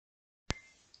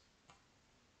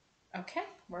Okay,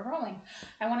 we're rolling.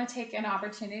 I want to take an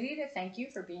opportunity to thank you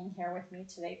for being here with me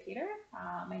today, Peter.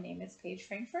 My name is Paige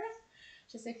Frankfurt.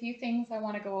 Just a few things I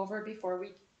want to go over before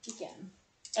we begin.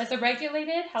 As a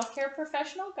regulated healthcare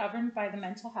professional governed by the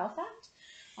Mental Health Act,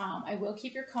 I will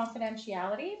keep your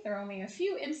confidentiality. There are only a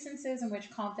few instances in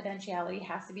which confidentiality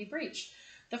has to be breached.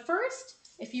 The first,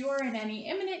 if you are in any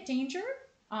imminent danger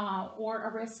or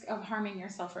a risk of harming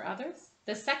yourself or others.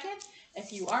 The second,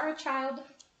 if you are a child,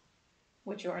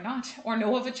 which you are not, or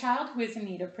know of a child who is in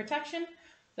need of protection.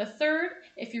 The third,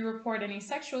 if you report any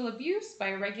sexual abuse by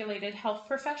a regulated health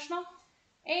professional.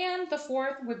 And the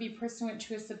fourth would be pursuant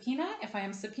to a subpoena. If I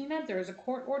am subpoenaed, there is a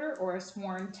court order or a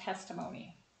sworn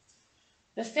testimony.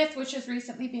 The fifth, which is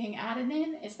recently being added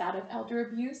in, is that of elder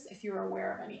abuse, if you're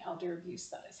aware of any elder abuse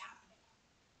that is happening.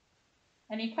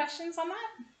 Any questions on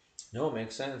that? No, it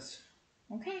makes sense.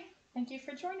 Okay, thank you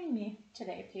for joining me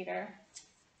today, Peter.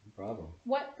 No problem.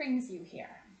 What brings you here?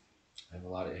 I have a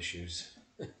lot of issues.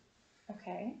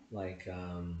 Okay. Like,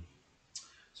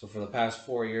 so for the past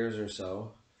 4 years or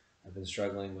so, I've been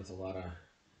struggling with a lot of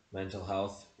mental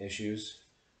health issues,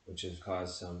 which has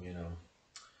caused some,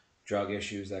 drug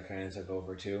issues that kind of took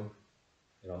over too.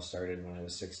 It all started when I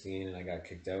was 16 and I got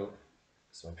kicked out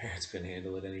because my parents couldn't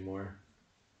handle it anymore.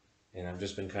 And I've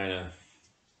just been kind of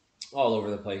all over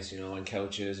the place, on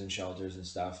couches and shelters and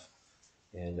stuff.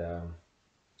 And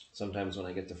sometimes when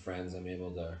I get to friends, I'm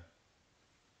able to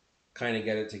kind of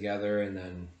get it together, and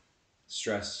then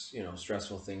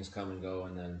stressful things come and go,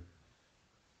 and then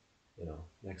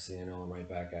next thing I know, I'm right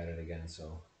back at it again.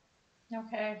 So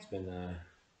Okay. it's been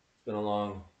a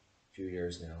long few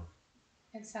years now.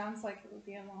 It sounds like it would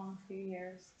be a long few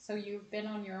years. So you've been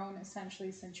on your own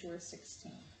essentially since you were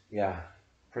 16. Yeah,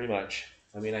 pretty much.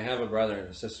 I mean, I have a brother and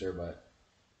a sister, but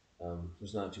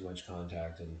there's not too much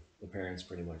contact, and the parents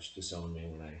pretty much disowned me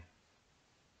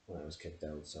when I was kicked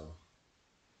out. So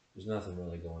there's nothing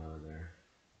really going on there.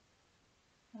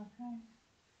 Okay.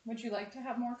 Would you like to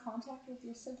have more contact with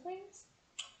your siblings?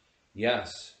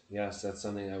 Yes, yes, that's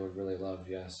something I would really love.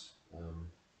 Yes,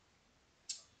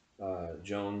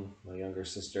 Joan, my younger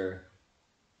sister,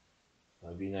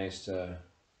 it'd be nice to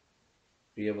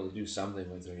be able to do something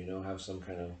with her. Have some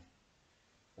kind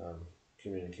of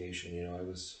communication. I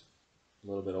was a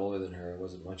little bit older than her. I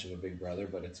wasn't much of a big brother,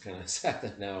 but it's kind of sad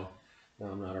that now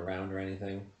I'm not around or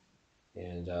anything.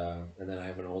 And then I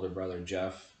have an older brother,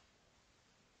 Jeff.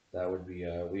 That would be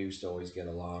we used to always get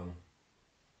along.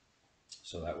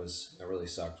 So that really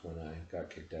sucked when I got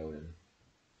kicked out, and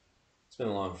it's been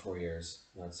a long 4 years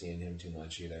not seeing him too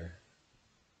much either.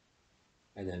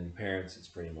 And then parents, it's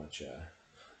pretty much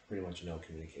no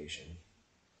communication.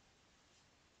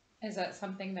 Is that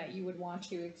something that you would want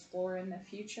to explore in the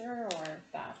future, or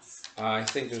that's I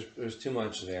think there's too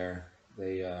much there.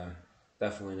 They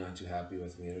definitely not too happy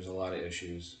with me. There's a lot of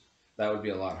issues. That would be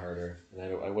a lot harder, and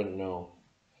I wouldn't know.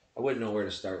 I wouldn't know where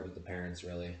to start with the parents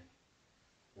really.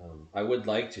 I would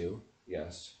like to,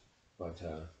 yes, but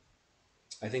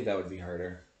I think that would be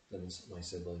harder than my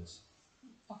siblings.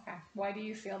 okay? Why do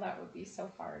you feel that would be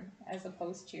so hard as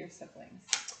opposed to your siblings?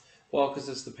 Well, because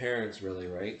it's the parents really,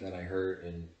 right, that I hurt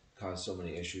and caused so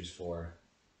many issues for,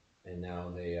 and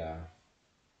now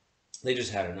they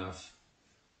just had enough,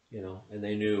 and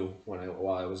they knew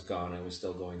while I was gone, I was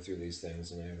still going through these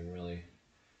things, and I haven't really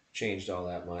changed all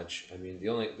that much. I mean,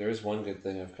 there is one good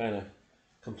thing. I've kind of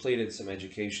completed some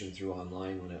education through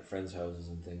online when at friends' houses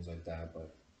and things like that,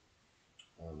 but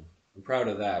I'm proud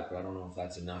of that. But I don't know if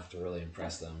that's enough to really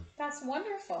impress them. That's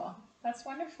wonderful. That's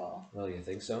wonderful. Well, you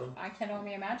think so? I can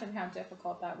only imagine how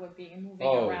difficult that would be moving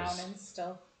Oh, it around was and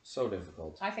still. so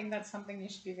difficult. I think that's something you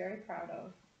should be very proud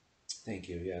of. Thank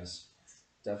you. Yes,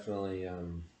 definitely.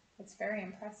 It's very It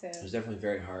was impressive. definitely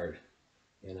very hard,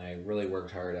 and I really worked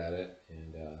hard at it,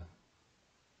 and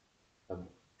I'm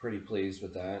pretty pleased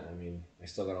with that. I mean, I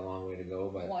still got a long way to go,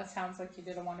 Well, but it sounds like you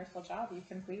did a wonderful job. You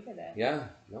completed it. yeah,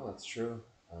 no, that's true.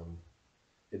 Um,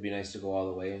 it'd be nice to go all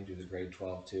the way and do the grade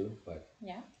 12 too, but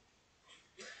Yeah.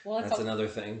 Well, that's another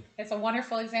thing. it's a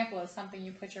wonderful example of something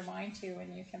you put your mind to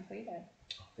and you completed.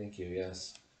 Thank you.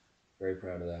 Yes, very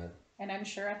proud of that. And I'm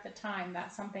sure at the time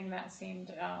that's something that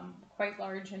seemed quite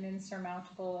large and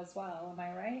insurmountable as well. Am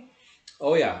I right?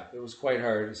 Oh yeah, it was quite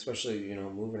hard, especially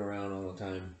moving around all the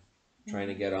time, trying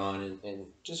to Mm-hmm. get on and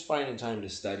just finding time to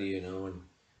study, and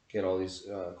get all these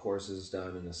courses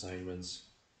done and assignments.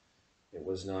 It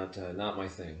was not my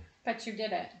thing. But you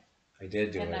did it, I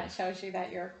did do and it. that shows you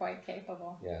that you're quite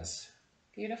capable. Yes. So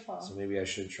Beautiful. maybe I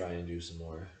should try and do some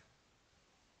more.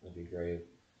 That'd be great.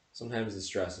 Sometimes the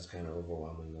stress is kind of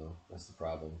overwhelming, though. That's the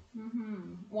problem.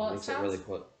 Mm-hmm. It Well, makes it really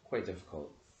quite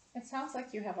difficult. it sounds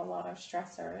like you have a lot of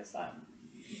stressors.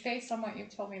 based on what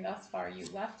you've told me thus far, you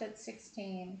left at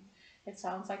 16. It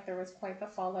sounds like there was quite the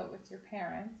fallout with your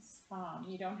parents.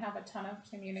 You don't have a ton of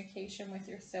communication with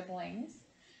your siblings,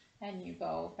 and you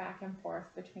go back and forth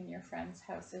between your friends'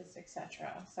 houses,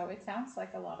 etc. So it sounds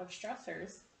like a lot of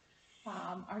stressors.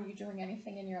 Are you doing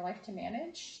anything in your life to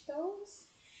manage those?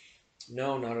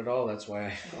 No, not at all. That's why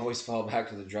I always fall back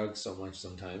to the drugs so much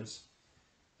sometimes,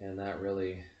 and that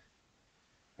really,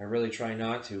 I really try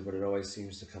not to, but it always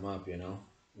seems to come up.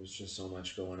 There's just so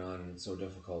much going on, and it's so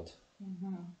difficult.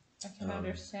 Mm-hmm. I can Um,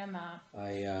 understand that.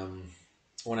 I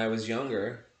when I was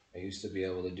younger, I used to be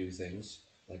able to do things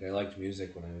like I liked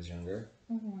music when I was younger,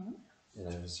 Mm-hmm. and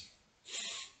I was,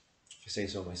 if I say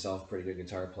so myself, pretty good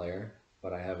guitar player.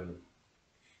 But I haven't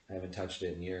touched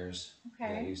it in years,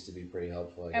 and that Okay. used to be pretty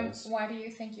helpful, I And guess. why do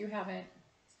you think you haven't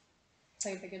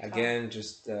played the guitar? Again,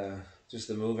 just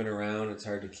the moving around. It's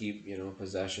hard to keep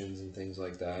possessions and things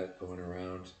like that going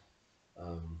around.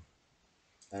 Um,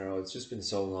 I don't know. It's just been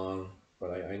so long,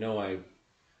 but I know I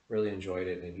really enjoyed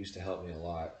it, and it used to help me a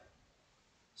lot,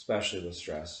 especially with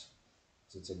stress.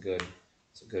 It's a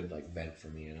good like vent for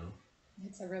me.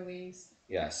 It's a release.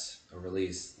 Yes, a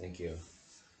release. Thank you.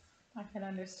 I can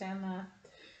understand that.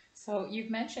 So you've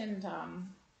mentioned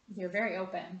you're very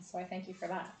open, so I thank you for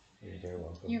that. You're very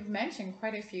welcome. You've mentioned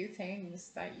quite a few things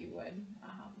that you would.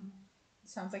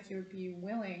 Sounds like you would be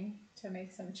willing to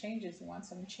make some changes. You want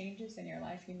some changes in your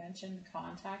life. You mentioned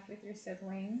contact with your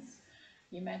siblings.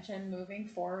 You mentioned moving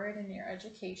forward in your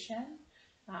education.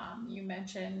 You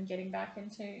mentioned getting back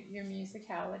into your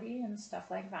musicality and stuff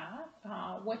like that.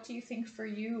 What do you think for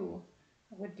you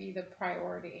would be the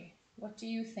priority? What do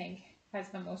you think has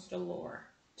the most allure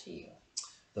to you?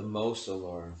 The most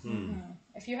allure.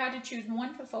 If you had to choose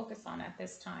one to focus on at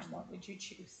this time, what would you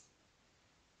choose?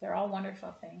 They're all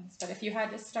wonderful things, but if you had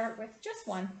to start with just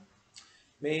one.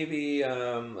 Maybe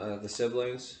the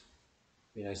siblings.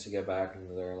 Be nice to get back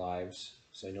into their lives,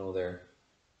 so I know they're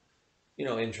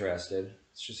interested.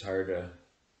 It's just hard to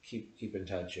keep in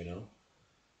touch.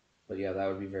 But yeah, that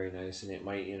would be very nice, and it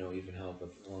might even help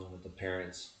along with the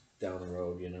parents down the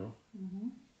road. Mm-hmm.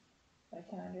 I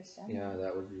can understand Yeah, that.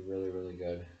 that would be really really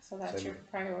good. So So that's your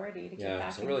priority to get yeah,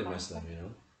 because back I in really miss them.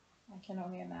 contact. I can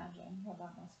only imagine what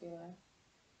that must be like.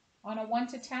 On a 1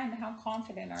 to 10, how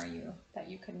confident are you that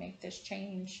you could make this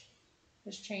change?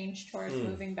 This change towards Hmm.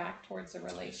 moving back towards a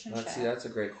Let's see. relationship. That's a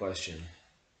great question.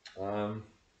 Um,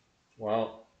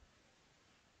 well,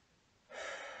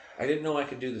 I didn't know I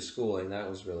could do the schooling. That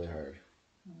was really hard,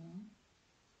 Mhm.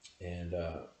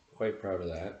 and quite proud of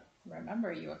that.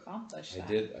 Remember, you accomplished I that.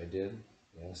 did. I did.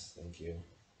 Yes, thank you.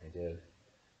 I did.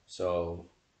 So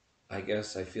I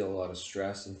guess I feel a lot of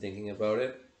stress in thinking about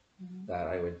it. Mhm. That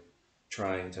I would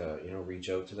trying to reach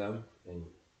out to them and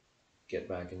get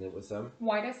back in it with them.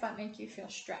 Why does that make you feel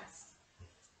stressed?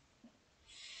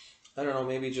 I don't know.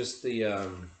 Maybe just the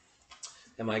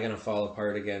am I gonna fall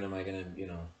apart again? Am I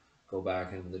gonna go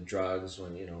back into the drugs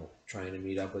when trying to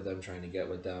meet up with them, trying to get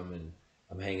with them, and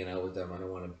I'm hanging out with them. I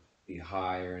don't want to be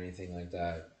high or anything like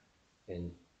that,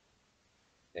 and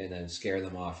then scare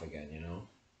them off again.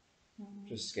 Mhm.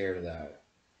 Just scared of that.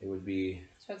 It would be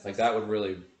So it's like a, that would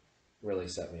really really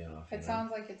set me off. it sounds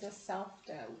like it's a self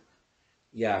doubt.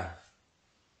 Yeah,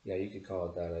 yeah, you could call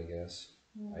it that, I guess.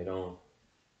 I Mm. don't.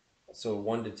 So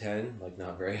 1 to 10, like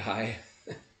not very high.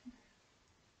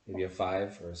 Maybe a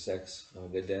 5 or a 6 on a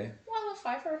good day. Well, a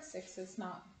 5 or a 6 is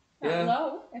not Yeah.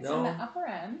 low. It's in the No. upper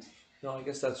end. No, I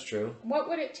guess that's true. What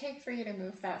would it take for you to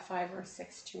move that 5 or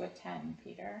 6 to a 10,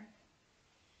 Peter?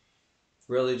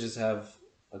 Really, just have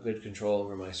a good control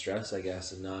over my stress, I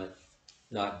guess, and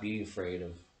not be afraid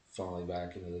of falling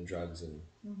back into the drugs and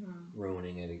Mm-hmm.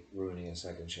 ruining a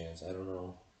second chance. I don't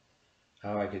know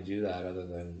how I could do that other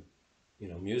than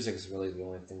music is really the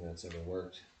only thing that's ever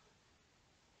worked.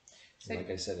 And So,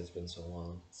 like I said, it's been so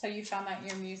long. so you found that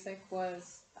your music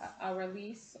was a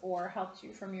release or helped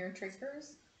you from your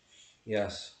triggers?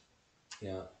 Yes,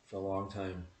 yeah, for a long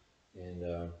time,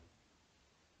 and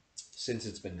since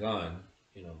it's been gone,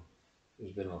 you know,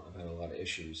 I've had a lot of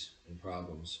issues and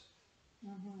problems,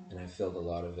 Mm-hmm. and I filled a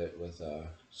lot of it with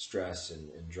stress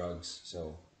and drugs.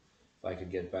 So if I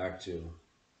could get back to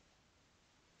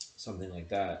something like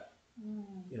that,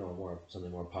 Mm. more something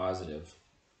more positive,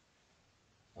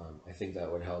 I think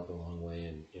that would help a long way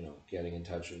in getting in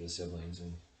touch with the siblings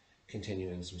and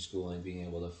continuing some schooling, being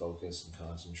able to focus and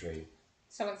concentrate.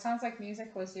 So it sounds like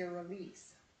music was your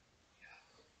release.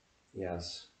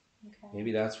 Yes, Okay.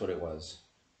 maybe that's what it was.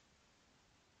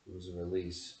 It was a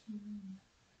release. Mm-hmm.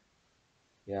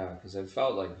 Yeah, because I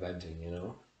felt like venting,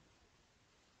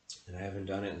 and I haven't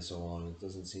done it in so long. It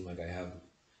doesn't seem like I have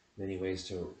many ways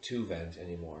to vent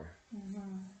anymore. Hmm.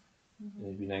 And Hmm.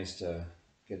 it'd be nice to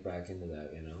get back into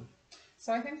that, you know.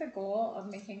 So I think the goal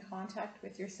of making contact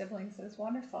with your siblings is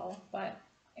wonderful, but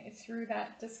through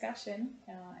that discussion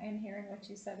and hearing what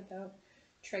you said about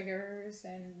triggers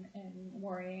and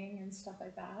worrying and stuff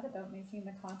like that about making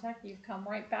the contact, you've come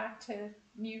right back to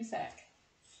music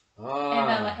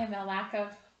Ah, and the lack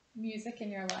of music in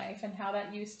your life and how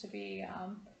that used to be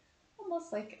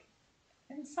almost like,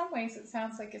 in some ways it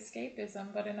sounds like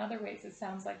escapism, but in other ways it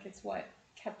sounds like it's what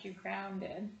kept you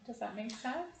grounded. Does that make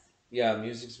sense? yeah,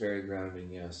 music's very grounding,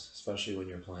 yes, especially when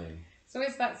you're playing. So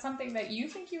is that something that you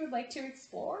think you would like to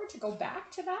explore, to go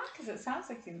back to that? Because it sounds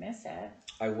like you miss it.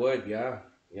 I would, yeah,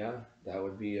 yeah, that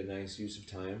would be a nice use of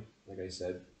time. Like I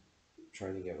said,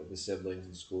 trying to get with the siblings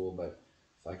in school, but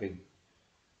if I could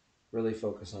really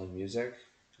focus on music,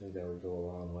 I think that would go a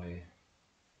long way.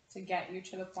 To get you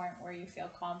to the point where you feel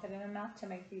confident enough to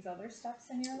make these other steps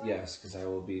in your life? Yes, because I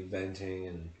will be venting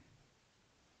and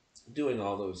doing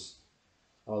all those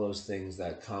things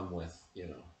that come with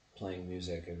playing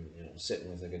music and sitting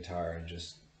with a guitar and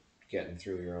just getting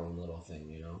through your own little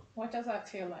thing. What does that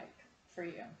feel like for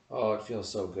you? Oh, it feels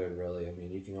so good, really. I mean,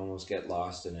 you can almost get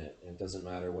lost in it. It doesn't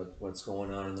matter what's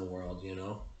going on in the world.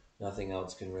 Nothing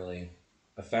else can really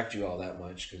affect you all that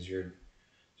much because you're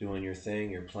doing your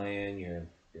thing, you're playing, you're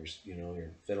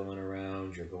fiddling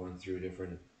around, you're going through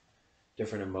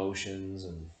different emotions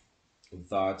and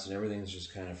thoughts, and everything's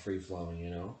just kind of free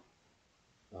flowing.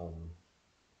 um,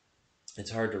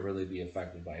 it's hard to really be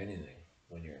affected by anything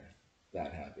when you're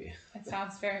that happy. It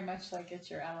sounds very much like it's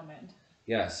your element.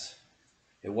 Yes,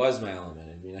 it was my element.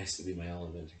 It'd be nice to be my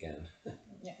element again.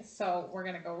 Yeah, so we're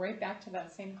going to go right back to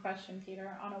that same question,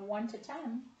 Peter. On a 1 to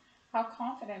 10, how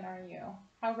confident are you?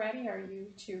 How ready are you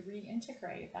to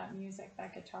reintegrate that music,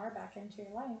 that guitar back into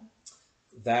your life?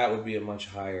 That would be a much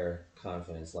higher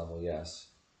confidence level. Yes,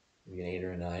 maybe an 8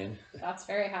 or a 9. That's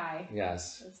very high.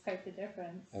 Yes, That's quite the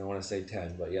difference. I don't want to say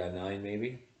 10, but yeah, 9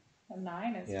 maybe. A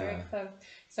 9 is very Yeah. close.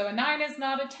 So a 9 is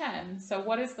not a 10. So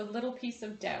what is the little piece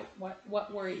of doubt?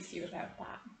 What worries you about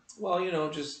that? Well,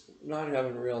 just not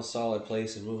having a real solid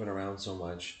place and moving around so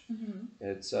much. Mm-hmm.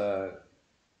 It's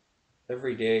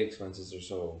everyday expenses are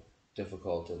so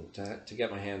difficult, and to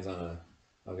get my hands on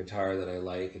a guitar that I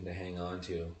like and to hang on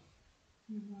to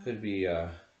Mm-hmm. could be a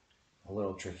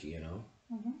little tricky.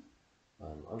 Mm-hmm.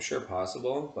 I'm sure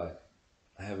possible, but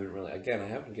I haven't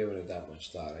given it that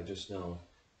much thought. I just know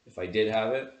if I did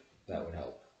have it, that would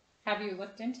help. Have you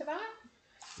looked into that?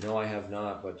 No, I have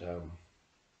not, but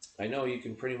I know you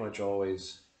can pretty much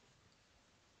always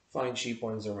find cheap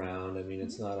ones around. I mean,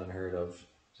 it's Mm-hmm. not unheard of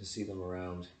to see them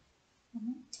around,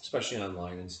 Mm-hmm. especially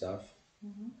online and stuff.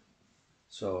 Mm-hmm.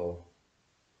 So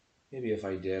maybe if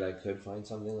I did, I could find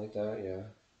something like that. Yeah,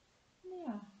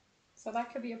 Yeah. So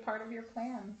that could be a part of your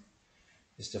plan,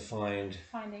 is to find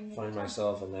finding the find guitar.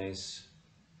 myself a nice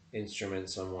instrument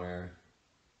somewhere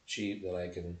cheap that I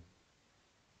can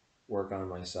work on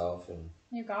myself. And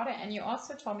You got it. And you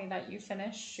also told me that you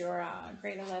finished your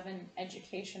grade 11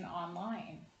 education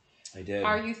online. I did.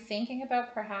 Are you thinking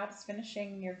about perhaps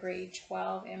finishing your grade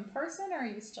 12 in person, or are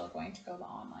you still going to go the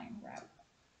online route?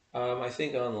 I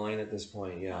think online at this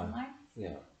point, yeah, Online?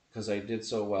 yeah, because I did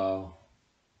so well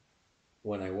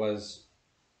when I was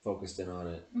focused in on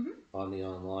it Mm-hmm. on the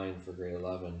online for grade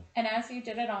 11. And as you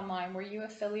did it online, were you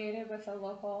affiliated with a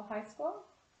local high school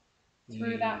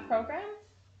through that Ye- program?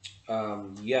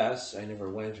 yes, I never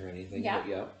went or anything, Yeah. but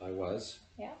yeah, I was.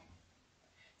 Yeah.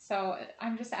 So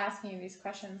I'm just asking you these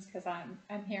questions because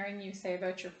I'm hearing you say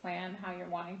about your plan, how you're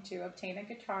wanting to obtain a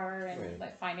guitar, and Right.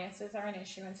 that finances are an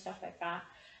issue and stuff like that.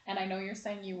 And I know you're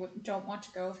saying you don't want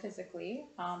to go physically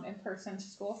in person to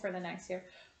school for the next year,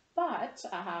 but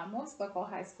most local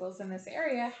high schools in this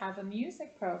area have a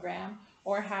music program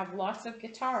or have lots of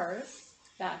guitars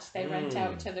that they rent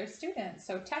out Mm. to their students.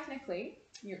 So technically,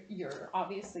 you're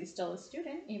obviously still a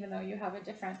student, even though you have a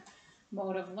different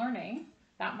mode of learning.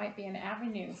 That might be an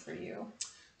avenue for you.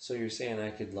 So you're saying I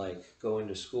could like go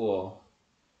into school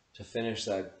to finish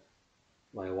that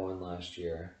my one last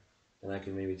year, and I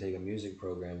can maybe take a music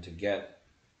program to get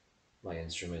my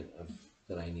instrument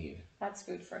that I need. That's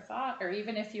food for thought. Or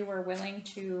even if you were willing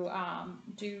to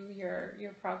do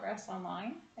your progress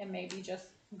online and maybe just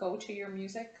go to your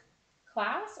music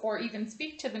class or even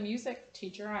speak to the music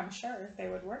teacher, I'm sure they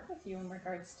would work with you in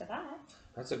regards to that.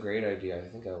 That's a great idea. I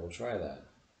think I will try that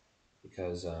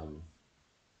because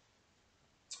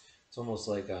it's almost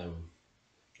like I'm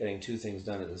getting two things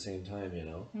done at the same time.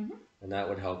 Mm-hmm. And that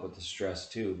would help with the stress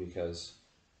too because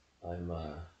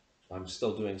I'm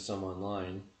still doing some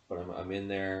online, but I'm in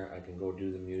there. I can go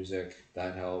do the music.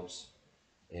 That helps,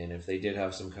 And if they did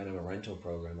have some kind of a rental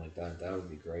program like that, that would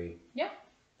be great. Yeah,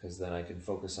 Because then I can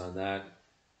focus on that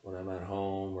when I'm at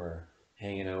home or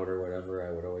hanging out or whatever.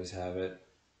 I would always have it.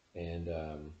 And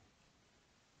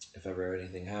if ever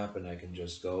anything happened, I can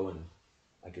just go and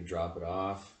I could drop it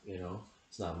off.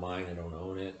 It's not mine. I don't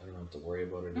own it. I don't have to worry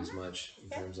about it as hmm, much in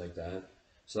yeah. terms like that.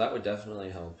 So that would definitely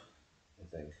help, I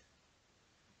think,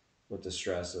 with the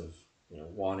stress of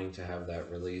wanting to have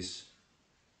that release,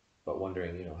 but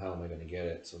wondering how am I going to get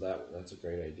it. So that's a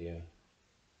great idea.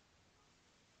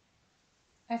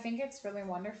 I think it's really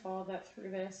wonderful that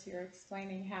through this you're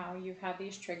explaining how you've had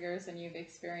these triggers and you've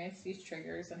experienced these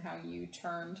triggers and how you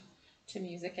turned to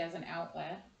music as an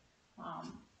outlet,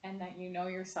 and that you know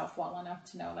yourself well enough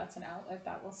to know that's an outlet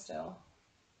that will still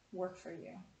work for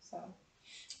you. So,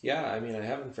 Yeah, I mean I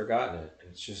haven't forgotten it.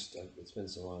 It's just it's been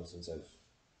so long since I've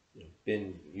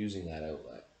been using that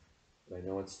outlet, but I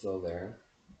know it's still there,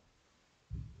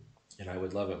 and I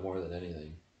would love it more than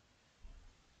anything.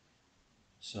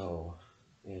 So,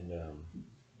 and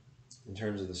in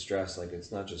terms of the stress, like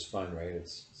it's not just fun, right?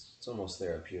 It's almost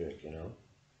therapeutic,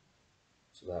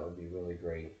 So that would be really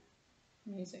great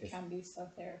music if can be so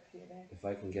therapeutic. if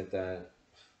I can get that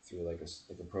through like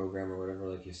a program or whatever,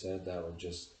 like you said, that would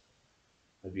just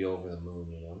I'd be over the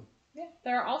moon. Yeah,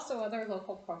 there are also other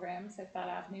local programs if that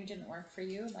avenue didn't work for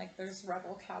you. Like there's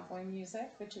Rebel Cowboy Music,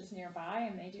 which is nearby,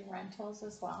 and they do rentals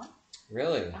as well.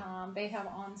 Really? They have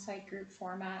on-site group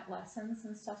format lessons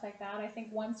and stuff like that. I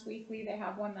think once weekly they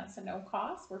have one that's a no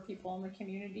cost where people in the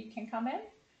community can come in.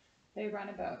 They run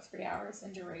about 3 hours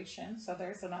in duration, so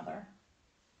there's another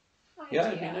Yeah,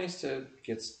 it'd be idea. nice to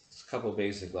get a couple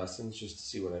basic lessons just to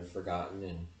see what I've forgotten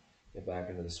and get back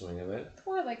into the swing of it.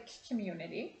 Or like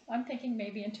community. I'm thinking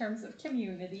maybe in terms of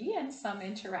community and some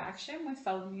interaction with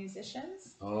fellow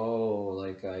musicians. Oh,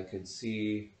 like I could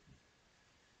see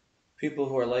people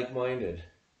who are like-minded.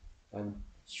 I'm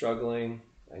struggling.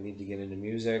 I need to get into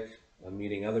music. I'm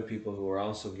meeting other people who are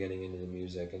also getting into the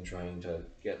music and trying to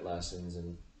get lessons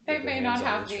and They get their may hands not on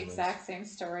have the instruments. exact same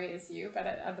story as you, but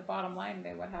at the bottom line,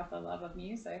 they would have the love of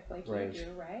music like you Right. do,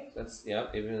 right? That's yeah.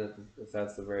 Even if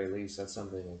that's the very least, that's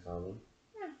something in common.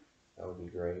 Yeah. That would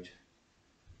be great.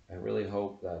 I really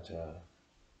hope that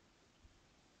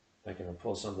I can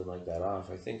pull something like that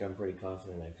off. I think I'm pretty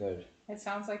confident I could. It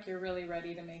sounds like you're really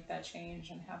ready to make that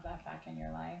change and have that back in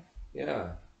your life.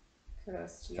 Yeah,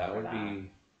 Kudos to you that for would that.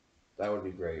 be that would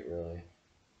be great. Really.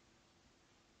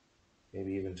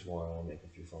 Maybe even tomorrow I'll make a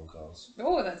few phone calls.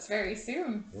 Oh, that's very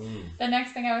soon. Mm. The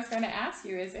next thing I was going to ask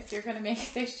you is if you're going to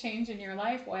make this change in your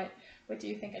life, what do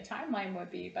you think a timeline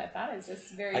would be? But that is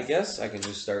just I very. guess I can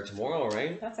just start tomorrow,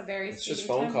 right? That's a very It's just speedy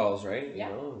phone time. calls, right? Yeah,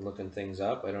 And looking things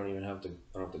up. I don't even have to. I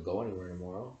don't have to go anywhere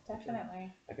tomorrow.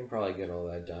 definitely. I can probably get all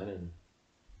that done and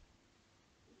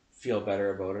feel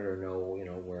better about it, or know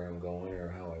where I'm going or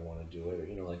how I want to do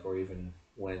it, or like, or even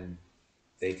when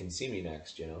they can see me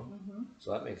next. Hmm.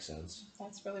 So that makes sense.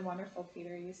 That's really wonderful,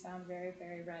 Peter. You sound very,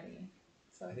 very ready.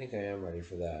 So, I think I am ready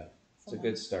for that. It's a someone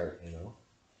good start.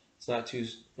 It's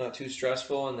not too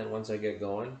stressful, and then once I get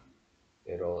going,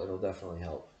 it'll definitely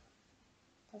help.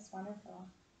 that's wonderful.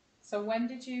 So, when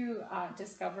did you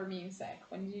discover music?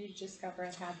 When did you discover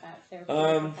it had that therapeutic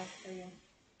Um, effect for you?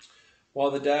 well,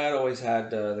 the dad always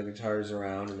had the guitars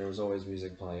around, and there was always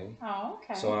music playing. Oh,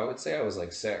 So okay. I would say I was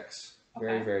like 6,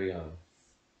 very Okay. very young.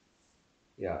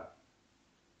 Yeah,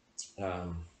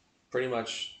 um, pretty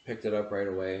much picked it up right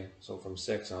away. So from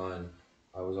 6 on,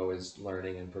 I was always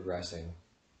learning and progressing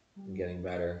and Mm. getting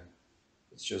better.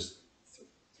 It's just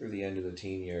through the end of the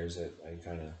teen years that I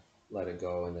kind of let it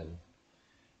go, and then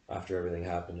after everything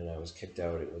happened and I was kicked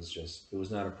out, it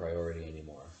was not a priority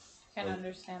anymore. Can Or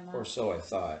understand or that. so I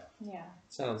thought. Yeah.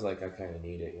 Sounds like I kind of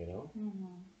need it. Hmm.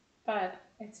 But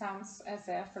it sounds as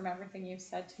if, from everything you've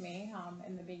said to me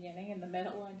in the beginning, in the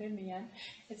middle, and in the end,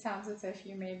 it sounds as if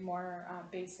you made more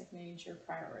basic needs your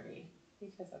priority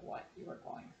because of what you were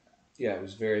going Yeah, it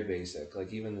was very basic.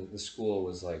 Like even the school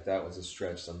was like that was a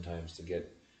stretch sometimes to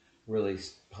get really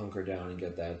hunker down and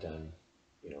get that done.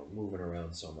 Moving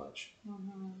around so much. through.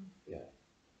 Hmm. Yeah,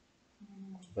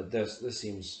 but this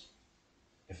seems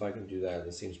if I can do that,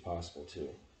 this seems possible too.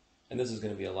 And this is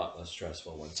going to be a lot less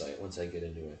stressful once I get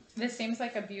into it. This seems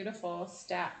like a beautiful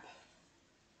step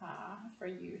for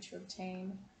you to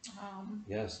obtain. Um,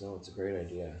 Yes, no, it's a great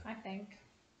idea. I think.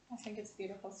 I think it's a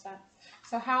beautiful step.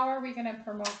 So, how are we going to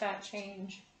promote that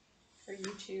change for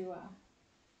you to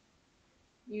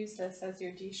use this as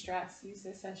your de-stress, use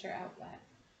this as your outlet?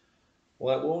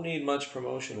 Well, it won't need much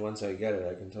promotion once I get it.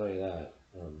 I can tell you that.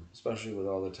 Especially with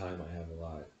all the time I have a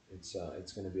lot. It's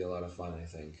going to be a lot of fun. I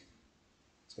think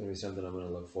it's going to be something I'm going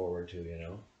to look forward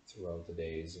to. Throughout the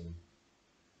days and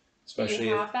Do you especially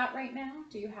if have that right now?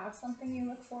 Do you have something you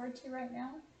look forward to right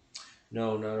now?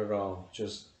 no, not at all.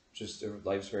 Just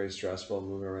life's very stressful,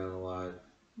 moving around a lot,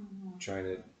 Mm-hmm.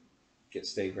 trying to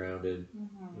stay grounded.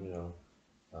 Mm-hmm. You know,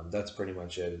 that's pretty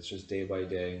much it. It's just day by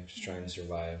day, just trying to Right.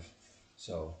 survive.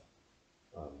 So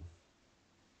um,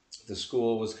 the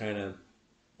school was kind of,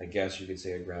 I guess you could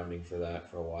say, a grounding for that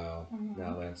for a while. Mm-hmm.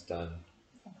 Now that's done.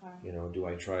 Okay. You know, do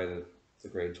I try the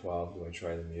grade 12? Do I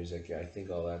try the music? Yeah, I think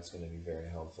all that's going to be very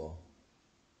helpful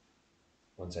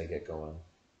once I get going,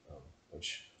 um,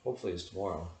 which hopefully is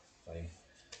tomorrow if I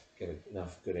get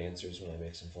enough good answers when I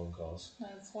make some phone calls.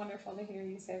 That's wonderful to hear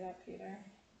you say that, Peter.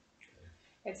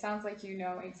 It sounds like you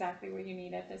know exactly what you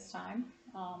need at this time,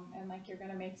 and like you're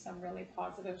going to make some really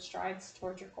positive strides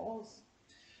towards your goals.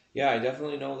 Yeah, I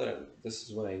definitely know that this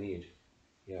is what I need.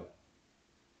 Yep,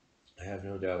 I have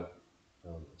no doubt.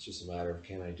 It's just a matter of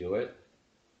can I do it?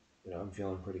 You know, I'm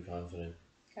feeling pretty confident.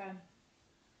 Good.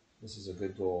 This is a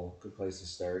good goal, good place to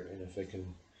start, and if it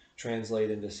can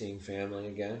translate into seeing family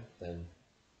again, then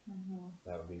Mm-hmm.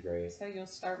 that would be great. So you'll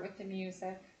start with the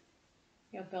music,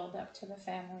 you'll build up to the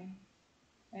family,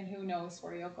 and who knows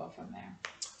where you'll go from there.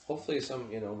 Hopefully,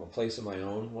 a place of my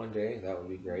own one day. That would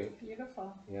be great.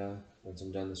 Beautiful. Yeah, once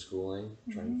I'm done the schooling,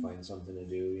 trying to Mm-hmm. find something to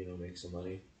do, make some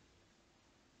money.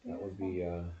 That would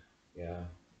Beautiful. be, yeah. You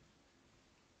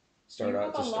Start have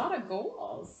out a to start. lot of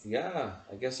goals. Yeah,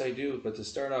 I guess I do. But to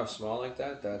start off small like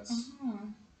that, Mm-hmm.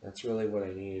 that's really what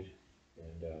I need,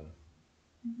 and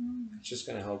Mm-hmm. it's just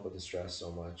gonna help with the stress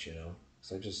so much,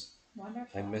 because I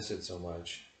Wonderful. miss it so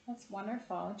much. That's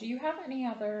wonderful. Do you have any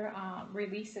other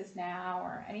releases now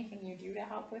or anything you do to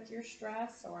help with your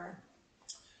stress or?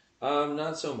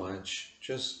 Not so much.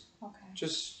 Okay.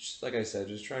 Just like I said,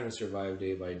 just trying to survive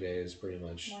day by day is pretty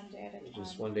much One day at a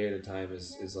just time. one day at a time Yeah.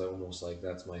 is like almost like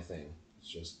that's my thing. It's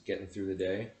just getting through the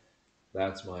day.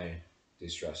 That's my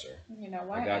de-stressor. You know I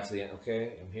what? got to the end.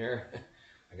 Okay, I'm here.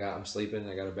 I'm sleeping.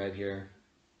 I got a bed here.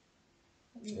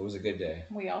 It was a good day.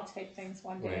 We all take things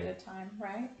one day at Right. a time,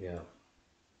 right? Yeah.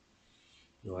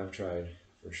 No, I've tried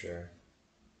for sure.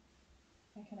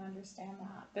 I can understand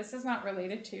that. This is not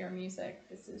related to your music.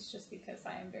 This is just because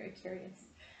I am very curious.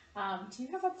 Do you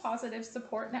have a positive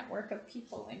support network of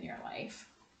people in your life?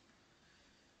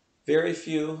 Very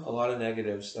few. A lot of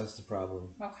negatives. That's the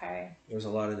problem. Okay. There's a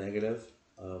lot of negative.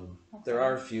 There Okay.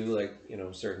 are a few, like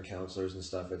certain counselors and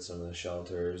stuff at some of the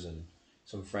shelters, and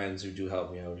some friends who do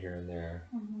help me out here and there.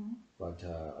 Mm-hmm. But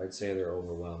I'd say they're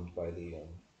overwhelmed by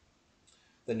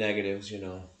the negatives.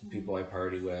 The people I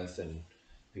party with and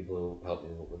people who help me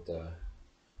with the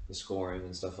scoring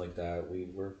and stuff like that.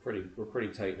 We're pretty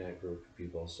tight knit group of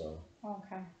people. So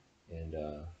Okay. and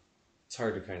it's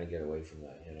hard to kind of get away from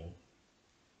that.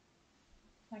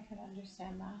 I can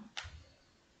understand that.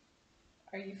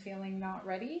 Are you feeling not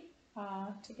ready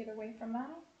to get away from that?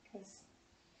 Because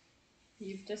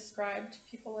you've described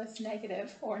people as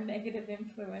negative or negative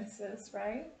influences,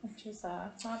 right? Which is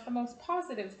it's not the most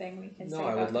positive thing we can No, say I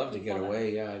would about the love to get people that.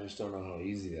 away. Yeah, I just don't know how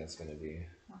easy that's going to be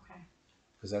Okay,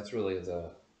 because that's really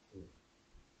the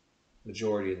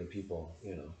majority of the people,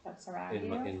 that's around in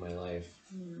my you. in my life.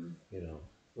 Hmm. You know,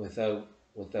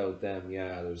 without them,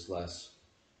 yeah, there's less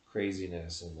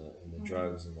craziness and the Hmm.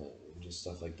 drugs and just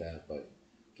stuff like that. But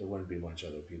there wouldn't be much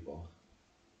other people.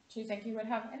 Do you think you would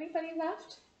have anybody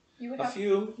left? You would A have,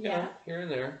 few, yeah. here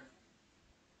and there.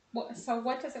 So,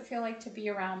 what does it feel like to be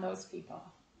around those people,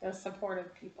 those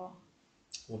supportive people?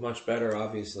 Well, much better.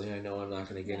 Obviously, I know I'm not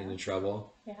going to get Yeah, into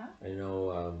trouble. yeah, I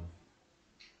know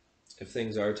if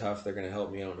things are tough, they're going to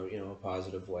help me out in a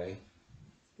positive way,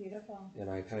 it's beautiful. and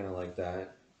I kind of like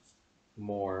that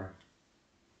more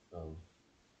um,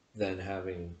 than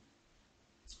having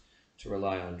to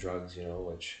rely on drugs.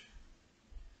 Which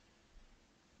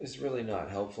is really not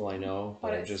helpful. I know, but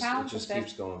But it it sounds as just if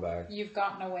keeps going back. you've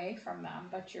gotten away from them,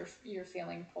 but you're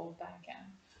feeling pulled back in.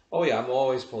 Oh yeah, I'm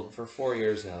always pulled for 4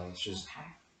 years now. It's just Okay.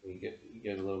 you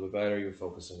get a little bit better. You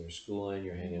focus on your schooling.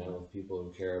 You're hanging out Mm-hmm. with people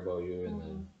who care about you, and Mm-hmm.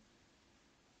 then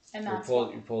And you're that's pulled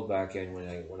what. you're pulled back in when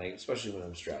I especially when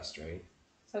I'm stressed. Right?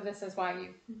 So this is why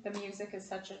the music is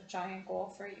such a giant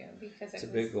goal for you because It's a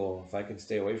big goal. If I can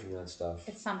stay away from that stuff,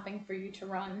 it's something for you to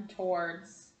run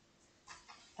towards,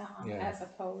 yeah. as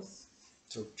opposed.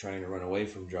 So trying to run away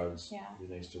from drugs, Yeah, it'd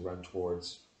be nice to run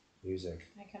towards music.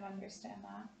 I can understand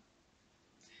that.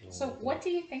 Something So like what that. do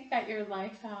you think that your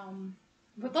life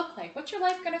would look like? What's your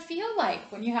life going to feel like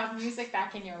when you have music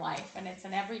back in your life and it's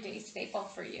an everyday staple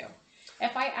for you?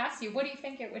 If I ask you, what do you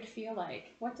think it would feel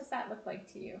like? What does that look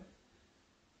like to you?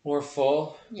 More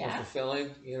full, more Yeah.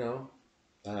 fulfilling.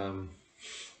 Um,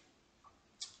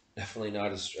 definitely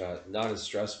not as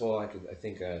stressful. I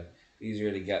think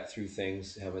easier to get through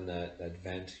things, having that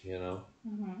vent,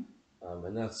 Mm-hmm.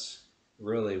 and that's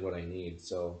really what I need.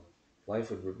 So life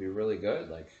would be really good,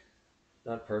 like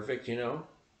not perfect,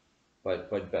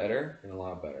 but better and a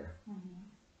lot better.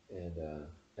 Mm-hmm.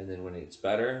 And then when it's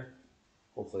better,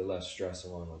 hopefully less stress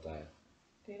along with that.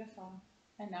 Beautiful.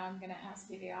 And now I'm going to ask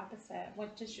you the opposite.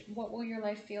 What will your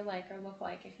life feel like or look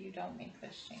like if you don't make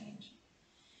this change?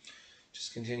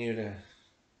 Just continue to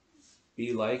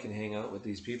be like and hang out with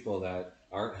these people that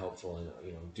aren't helpful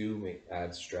and do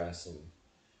add stress and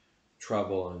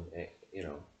trouble and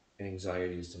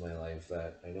anxieties to my life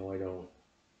that I know I don't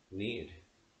need.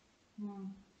 Mm.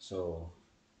 So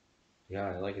yeah,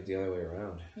 I like it the other way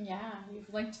around. Yeah,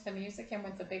 you've linked the music in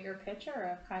with the bigger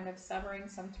picture of kind of severing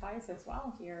some ties as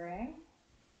well here, eh?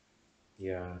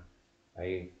 Yeah,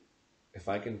 I if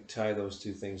I can tie those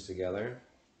two things together,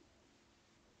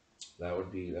 that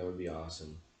would be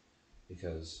awesome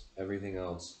because everything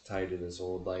else tied to this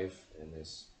old life and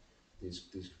these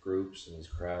groups and these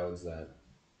crowds that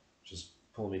just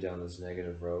pull me down this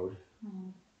negative road.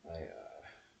 Mm.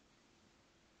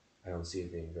 I don't see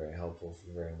it being very helpful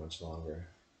for very much longer.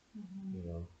 Mm-hmm. You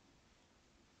know,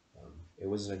 it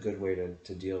wasn't a good way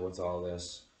to deal with all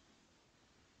this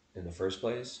in the first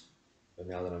place. But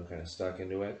now that I'm kind of stuck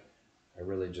into it, I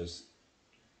really just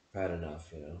have had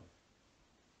enough.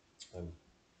 I'm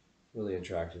really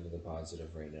attracted to the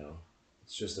positive right now.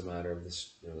 It's just a matter of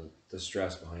this, the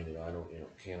stress behind it. I don't,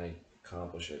 can I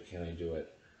accomplish it? Can I do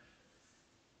it?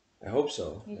 I hope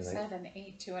so. You And said an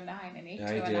 8 to a 9. An 8 I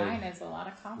to a did. 9 is a lot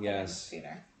of confidence, Yes,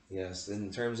 Peter. yes.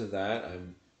 In terms of that,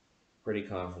 I'm pretty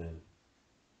confident.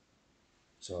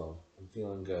 So I'm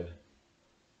feeling good.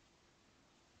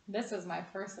 This is my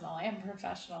personal and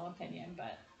professional opinion,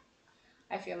 but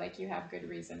I feel like you have good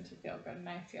reason to feel good, and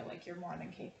I feel like you're more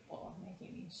than capable of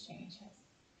making these changes.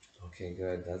 Okay,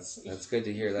 good. That's good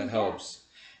to hear. That Yeah. helps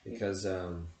because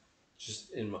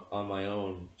just on my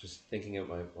own, just thinking of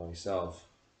myself,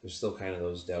 there's still kind of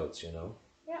those doubts,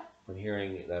 Yeah. When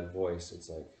hearing that voice, it's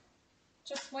like,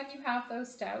 Just when you have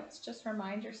those doubts, just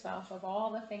remind yourself of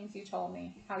all the things you told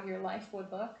me, how your life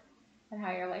would look and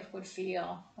how your life would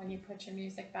feel when you put your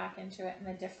music back into it and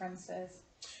the differences.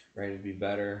 ready to be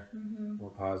better, Mm-hmm. more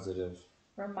positive.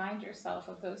 Remind yourself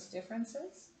of those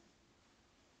differences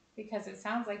because it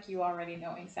sounds like you already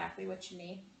know exactly what you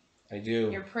need. I do.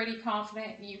 You're pretty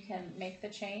confident you can make the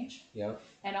change. Yep.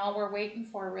 And all we're waiting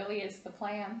for really is the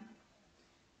plan.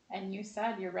 And you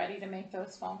said you're ready to make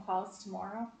those phone calls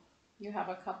tomorrow. You have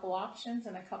a couple options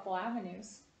and a couple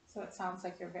avenues. So it sounds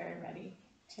like you're very ready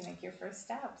to make your first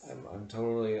steps. I'm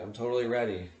totally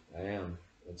ready. I am.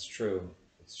 It's true.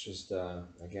 It's just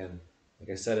again, like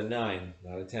I said, a 9,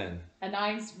 not a 10. A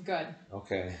 9's good.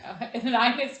 Okay. A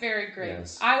 9 is very great.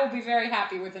 Yes. I will be very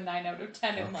happy with a 9 out of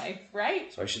 10 in life,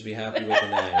 right? So I should be happy with a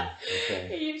 9.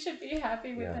 Okay. You should be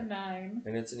happy with a 9.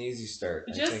 And it's an easy start.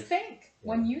 Just think,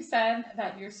 when you said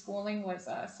that your schooling was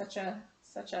such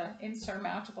a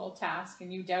insurmountable task,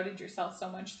 and you doubted yourself so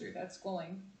much through that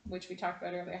schooling, which we talked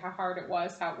about earlier, how hard it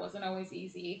was, how it wasn't always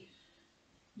easy,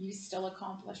 you still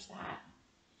accomplished that.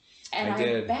 And I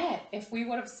did. bet if we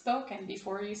would have spoken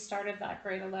before you started that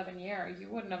grade 11 year, you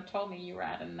wouldn't have told me you were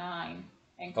at a 9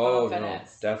 in confidence.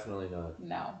 Oh no, definitely not.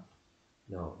 No.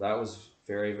 No, that was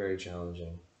very, very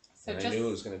challenging. So and I knew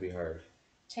it was going to be hard.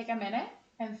 Take a minute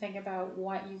and think about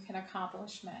what you can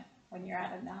accomplish when you're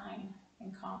at a 9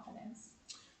 in confidence.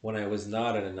 When I was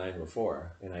not at a 9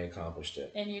 before, and I accomplished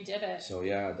it. And you did it. So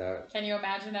yeah, that. Can you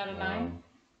imagine at a 9?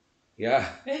 Yeah,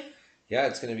 yeah.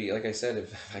 It's going to be like I said.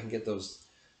 If I can get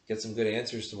some good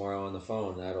answers tomorrow on the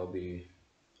phone, that'll be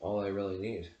all I really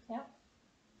need. Yep.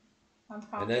 I'm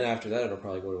confident. And then after that, it'll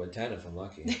probably go to a 10 if I'm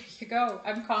lucky. There you go.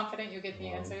 I'm confident you'll get the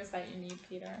answers that you need,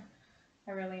 Peter.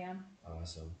 I really am.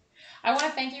 Awesome. I want to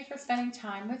thank you for spending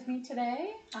time with me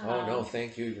today. Oh, no,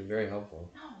 thank you. You've been very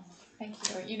helpful. No, thank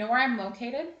you. You know where I'm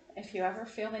located. If you ever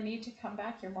feel the need to come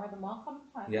back, you're more than welcome.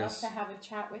 I'd love to have a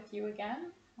chat with you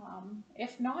again.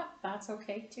 If not, that's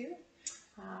okay too.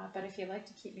 But if you'd like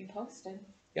to keep me posted.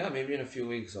 Yeah, maybe in a few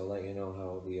weeks I'll let you know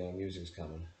how the music's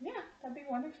coming. Yeah, that'd be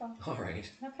wonderful. All right.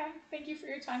 Okay. Thank you for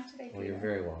your time today, Peter. Well, you're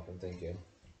very welcome. Thank you.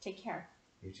 Take care.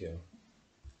 You too.